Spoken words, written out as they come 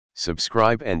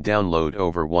Subscribe and download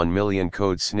over 1 million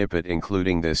code snippet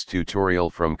including this tutorial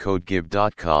from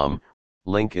codegive.com,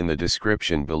 link in the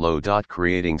description below.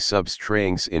 Creating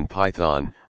substrings in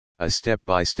Python, a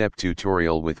step-by-step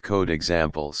tutorial with code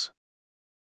examples.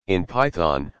 In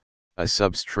Python, a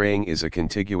substring is a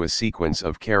contiguous sequence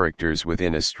of characters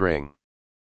within a string.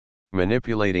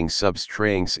 Manipulating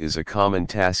substrings is a common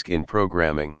task in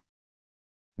programming.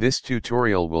 This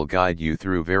tutorial will guide you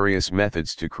through various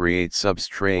methods to create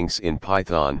substrings in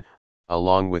Python,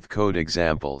 along with code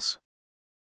examples.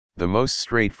 The most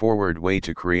straightforward way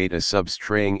to create a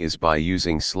substring is by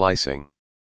using slicing.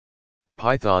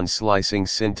 Python slicing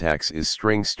syntax is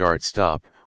string start stop,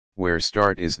 where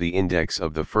start is the index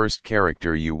of the first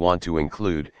character you want to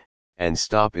include, and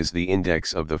stop is the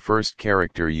index of the first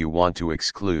character you want to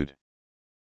exclude.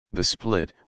 The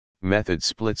split method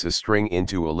splits a string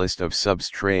into a list of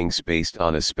substrings based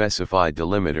on a specified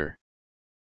delimiter.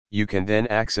 You can then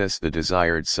access the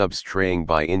desired substring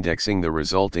by indexing the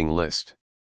resulting list.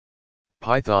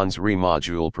 Python's re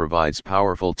module provides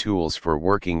powerful tools for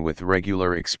working with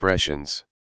regular expressions.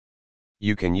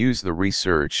 You can use the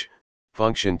re.search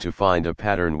function to find a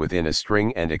pattern within a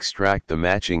string and extract the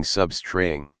matching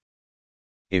substring.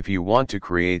 If you want to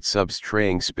create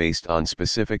substrings based on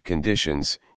specific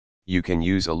conditions, you can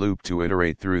use a loop to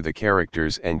iterate through the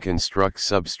characters and construct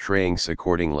substrings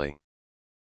accordingly.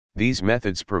 These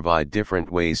methods provide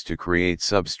different ways to create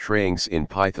substrings in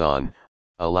Python,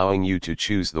 allowing you to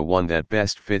choose the one that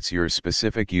best fits your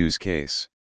specific use case.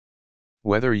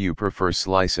 Whether you prefer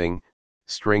slicing,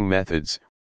 string methods,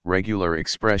 regular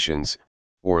expressions,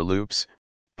 or loops,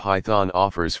 Python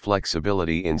offers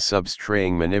flexibility in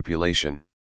substring manipulation.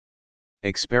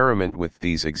 Experiment with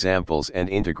these examples and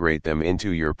integrate them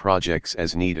into your projects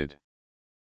as needed.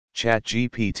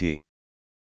 ChatGPT